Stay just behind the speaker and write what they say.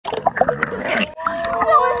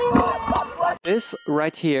This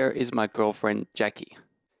right here is my girlfriend Jackie.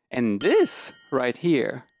 And this right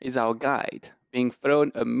here is our guide being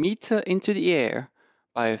thrown a meter into the air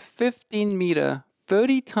by a 15-meter,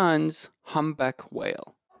 30 tons humpback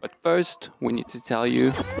whale. But first, we need to tell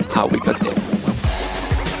you how we got there.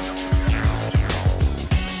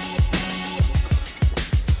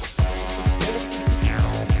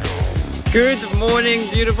 Good morning,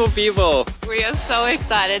 beautiful people. We are so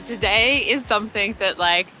excited. Today is something that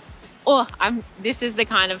this is the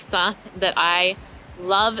kind of stuff that I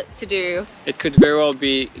love to do. It could very well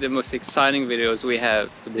be the most exciting videos we have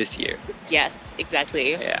for this year. Yes,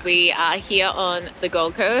 exactly. Yeah. We are here on the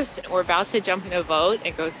Gold Coast and we're about to jump in a boat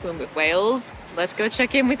and go swim with whales. Let's go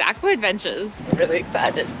check in with Aqua Adventures. I'm really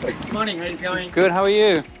excited. Good morning, how are you going? Good, how are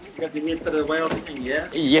you? You got the need for the whale thing, yeah?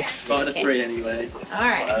 Yes. About a 3 anyway.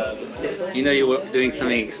 Alright. You know you're doing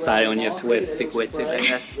something exciting when you have to wear a thick wetsuit like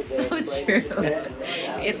that. So true.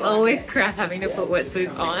 It's always crap having to put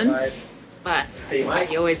wetsuits on, but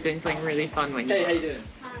you're always doing something really fun when Hey, how you doing?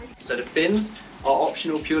 So the fins are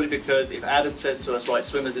optional purely because if Adam says to us, right,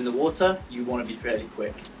 swimmers in the water, you want to be fairly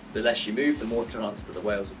quick. The less you move, the more chance that the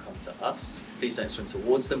whales will come to us. Please don't swim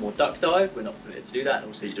towards them or duck dive. We're not permitted to do that. And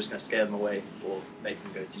also, you're just going to scare them away or make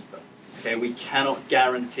them go deeper. Okay, we cannot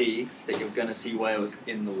guarantee that you're going to see whales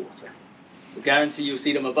in the water. We'll guarantee you'll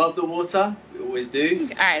see them above the water. We always do.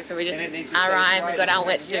 Alright, so we just arrived, we got our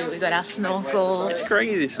wetsuit, we got our snorkel. It's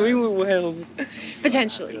crazy, swimming with whales.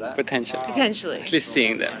 Potentially. Potentially. At least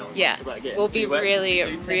seeing them. Yeah, we'll be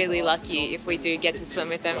really lucky if we do get to swim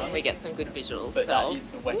with them and we get some good visuals. So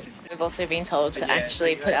we've also been told to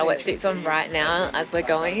actually put our wetsuits on right now as we're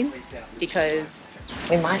going because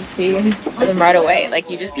we might see them right away. Like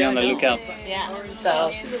you just don't Be on the know. lookout. Yeah,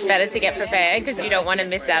 so better to get prepared because you don't want to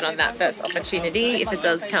miss out on that first opportunity if it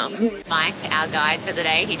does come. Mike, our guide for the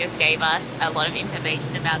day, he just gave us a lot of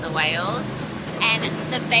information about the whales. And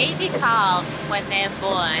the baby calves, when they're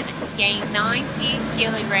born, gain 90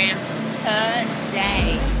 kilograms per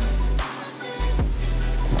day.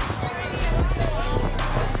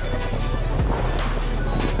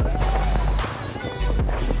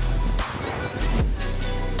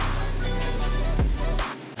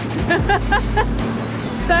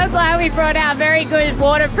 So glad we brought our very good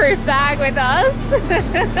waterproof bag with us.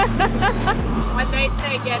 When they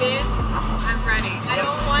say get in, I'm ready. I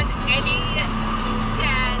don't want any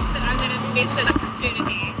chance that I'm going to miss an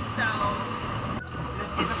opportunity. So,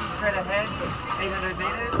 Straight ahead, 800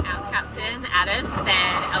 meters. our captain, Adam,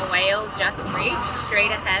 said a whale just reached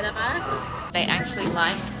straight ahead of us. They actually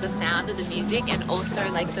like the sound of the music and also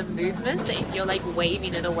like the movement. So if you're like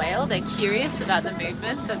waving at a whale, they're curious about the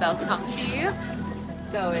movement, so they'll come to you.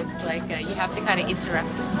 So it's like you have to kind of interact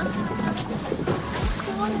with them.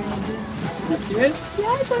 You see it?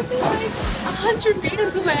 Yeah, it's only like 100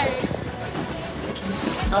 meters away.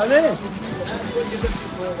 Are they?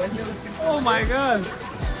 Oh my god!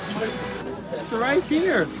 It's right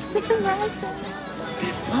here!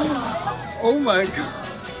 Oh my god!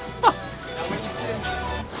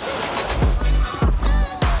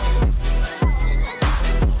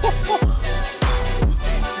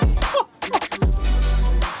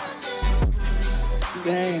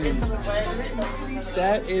 Dang!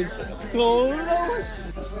 That is close!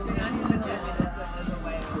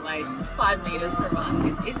 Like 5 meters from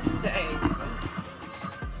us. It's insane.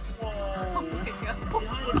 Oh my god. Oh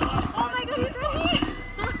my god, he's right here.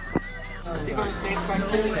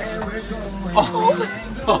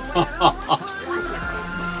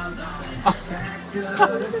 That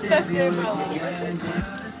was the best day of my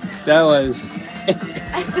life. That was...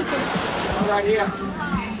 Right here.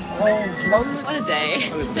 What a day.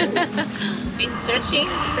 Been searching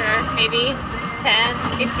for maybe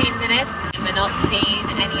 10-15 minutes and we're not seeing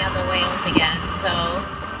any other whales again, so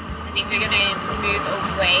I think we're going to move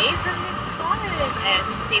away from this spot and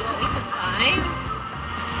see what we can find.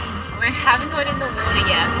 We haven't gone in the water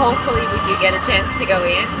yet. Hopefully we do get a chance to go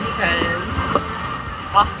in because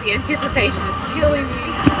the anticipation is killing me.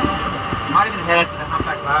 Might even head to the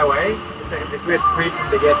Humpback Highway. It's a good region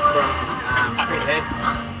to get from Green Head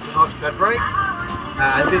to North Stradbroke.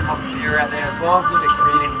 There's a bit of opportunity out there as well. There's a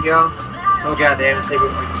community here. We'll go out there and see what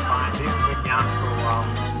we can find. This has been down for a while.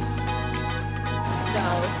 So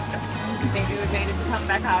maybe we made it to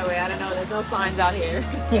Humpback Highway. I don't know. There's no signs out here.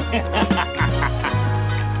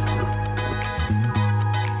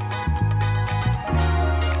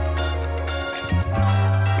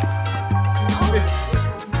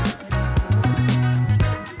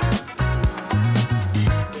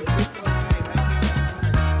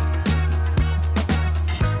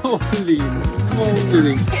 Holy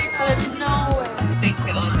moly! Came out of nowhere. Thank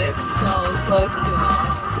God they're so close to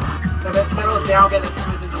us. So let's settle down, get the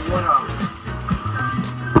swimmers in the water.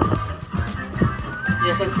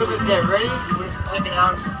 Yeah, so swimmers get ready. We'll just check it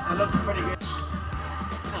out. It looks pretty good.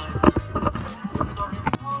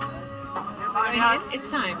 It's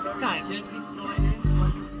time. It's time.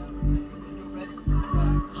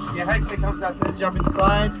 Yeah, hopefully it comes out to jump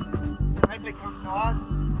inside. Hopefully it comes to us.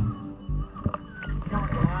 Come on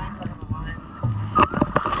the line, come on the line.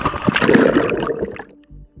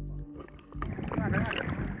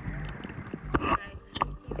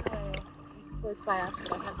 Close by us,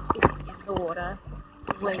 but I haven't seen it in the water. It's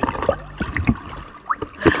way so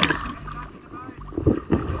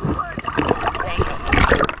dang it.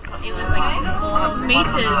 It was like 4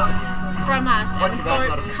 meters from us, and we saw it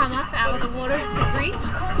come up out of the water to reach,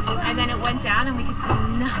 and then it went down and we could see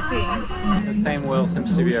nothing. The same whale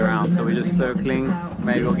seems to be around, so we're just circling.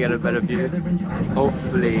 Maybe we'll get a better view.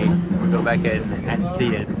 Hopefully we'll go back in and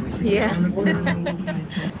see it. Yeah.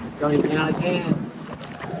 Going down again.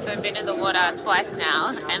 So I've been in the water twice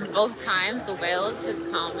now, and both times the whales have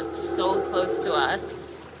come so close to us,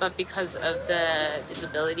 but because of the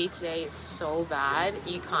visibility today is so bad,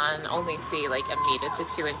 you can only see like 1 meter to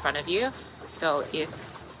 2 in front of you. So if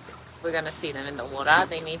we're gonna see them in the water,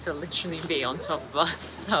 they need to literally be on top of us.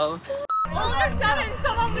 So all of a sudden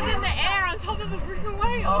someone was in the air on top of a freaking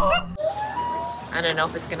whale. I don't know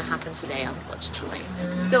if it's gonna happen today, unfortunately.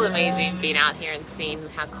 Still amazing being out here and seeing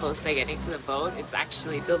how close they're getting to the boat. It's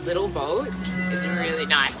actually, the little boat is really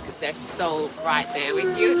nice because they're so right there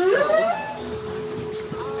with you. It's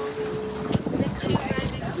cool. They're too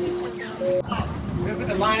right next to each other. Put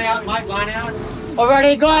the line out, Mike, line out.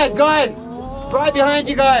 Alrighty, guys, guys! Right behind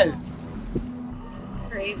you guys!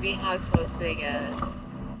 Crazy how close they get.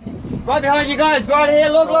 Right behind you guys, right here,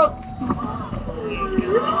 look, look!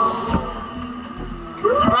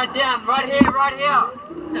 Right down, right here!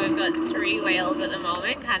 So we've got 3 whales at the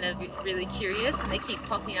moment, kind of really curious, and they keep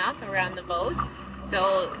popping up around the boat.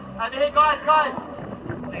 So Over here, guys!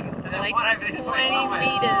 they're like 20 meters from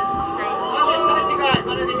Behind you guys,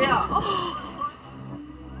 right over here!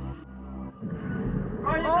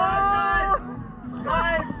 Right here,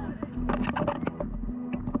 guys!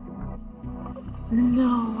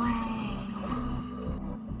 No way.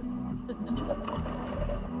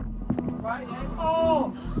 Right here,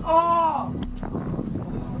 oh! Oh!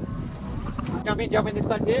 Jump in this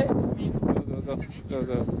side here.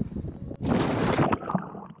 Go.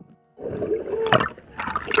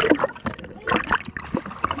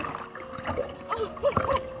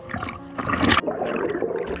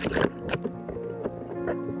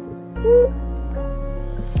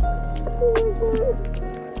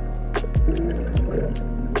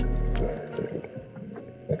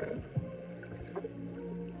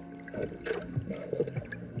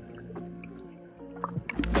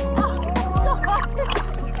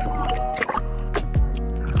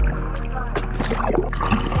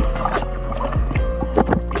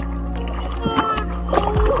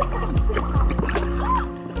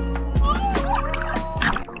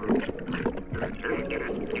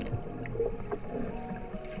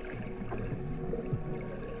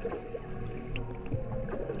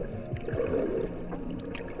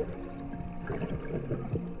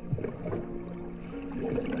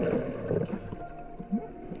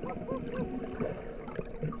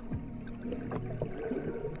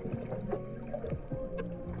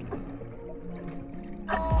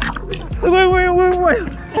 Wait.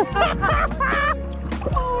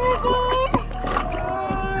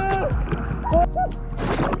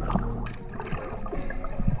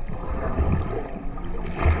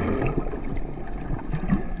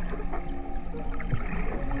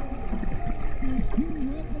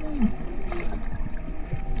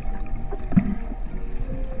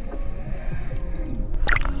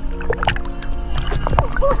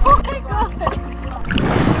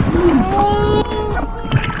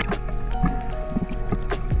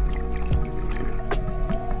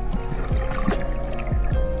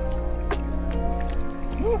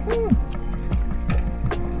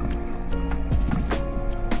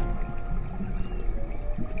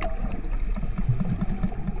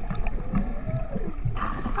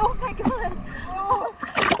 Oh my god! Oh.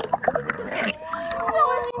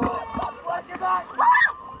 Watch your back!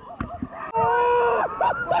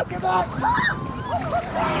 Watch your back!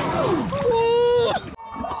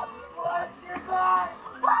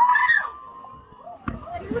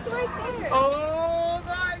 He was right there! Oh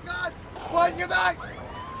my god! Watch your back!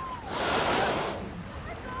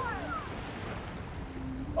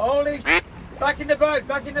 Holy shit! Back in the boat!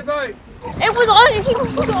 Back in the boat! It was on! He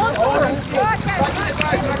was on! Holy shit! Back in the boat!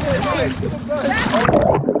 Back in the boat!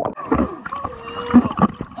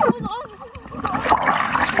 It was on!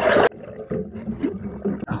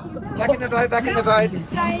 in the boat, back in the boat.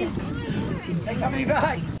 They're coming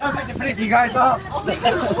back. I'm going to finish you guys off.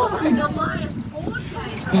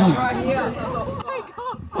 Right here.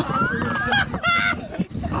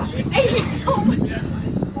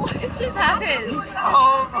 What just happened?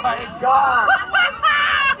 Oh my god! What?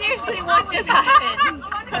 Seriously, what just happened?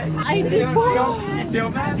 I just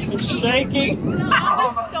It's shaking. It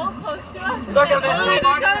was so close to us. And Look then at this.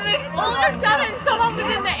 all of a sudden, someone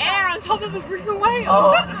was in the air on top of a freaking whale.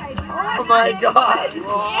 Oh my god! Yeah.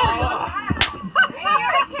 Are you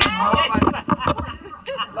okay?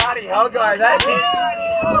 Bloody hell, guys, that's it. The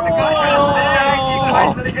guy you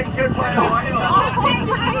guys really get killed by a whale.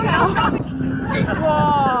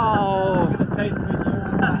 Wow.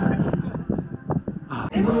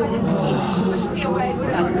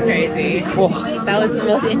 That was crazy. That was the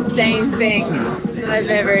most insane thing I've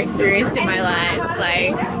ever experienced in my life.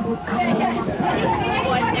 Like,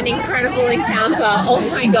 what an incredible encounter. Oh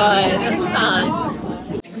my god.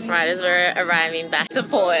 Right as we're arriving back to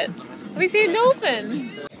port, we see a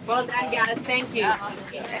dolphin. Well done, guys. Thank you.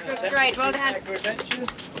 That was great. Well done. Aqua Adventures.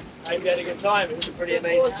 I hope you had a good time. It was a pretty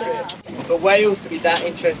amazing trip. For whales to be that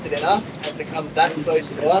interested in us and to come that close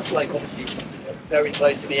to us, like obviously very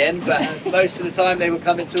close to the end, but most of the time they were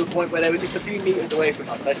coming to a point where they were just a few meters away from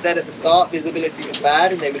us. I said at the start visibility was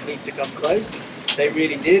bad and they would need to come close. They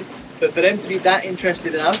really did. But for them to be that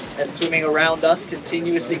interested in us and swimming around us,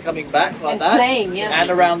 continuously coming back like that, playing, yeah. and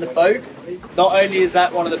around the boat, not only is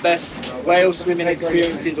that one of the best whale swimming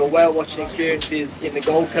experiences or whale watching experiences in the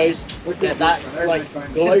Gold Coast, that's like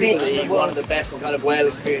globally one of the best kind of whale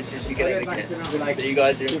experiences you can ever get. So you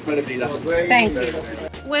guys are incredibly lucky. Thank you.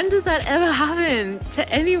 When does that ever happen to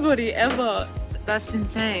anybody ever? That's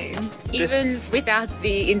insane. Even without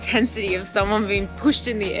the intensity of someone being pushed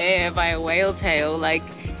in the air by a whale tail, like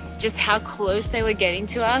just how close they were getting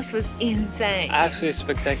to us was insane. Absolutely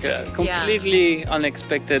spectacular. Completely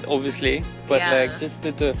unexpected, obviously, but like just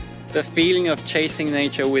the feeling of chasing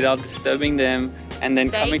nature without disturbing them, and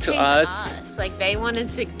then coming to us. Like they wanted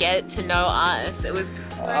to get to know us. It was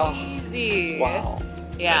crazy. Wow.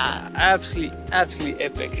 Yeah. Absolutely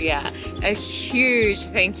epic. Yeah. A huge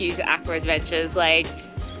thank you to Aqua Adventures. Like,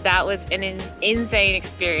 that was an insane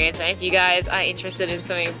experience. And if you guys are interested in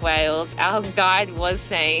swimming with whales, our guide was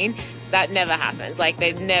saying that never happens. Like,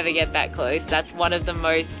 they never get that close. That's one of the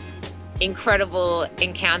most incredible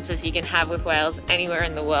encounters you can have with whales anywhere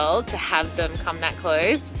in the world, to have them come that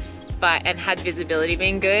close. And had visibility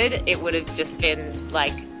been good, it would have just been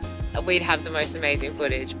like, we'd have the most amazing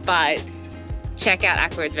footage. But check out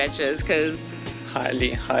Aqua Adventures, because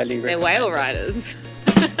highly recommend. they're whale riders.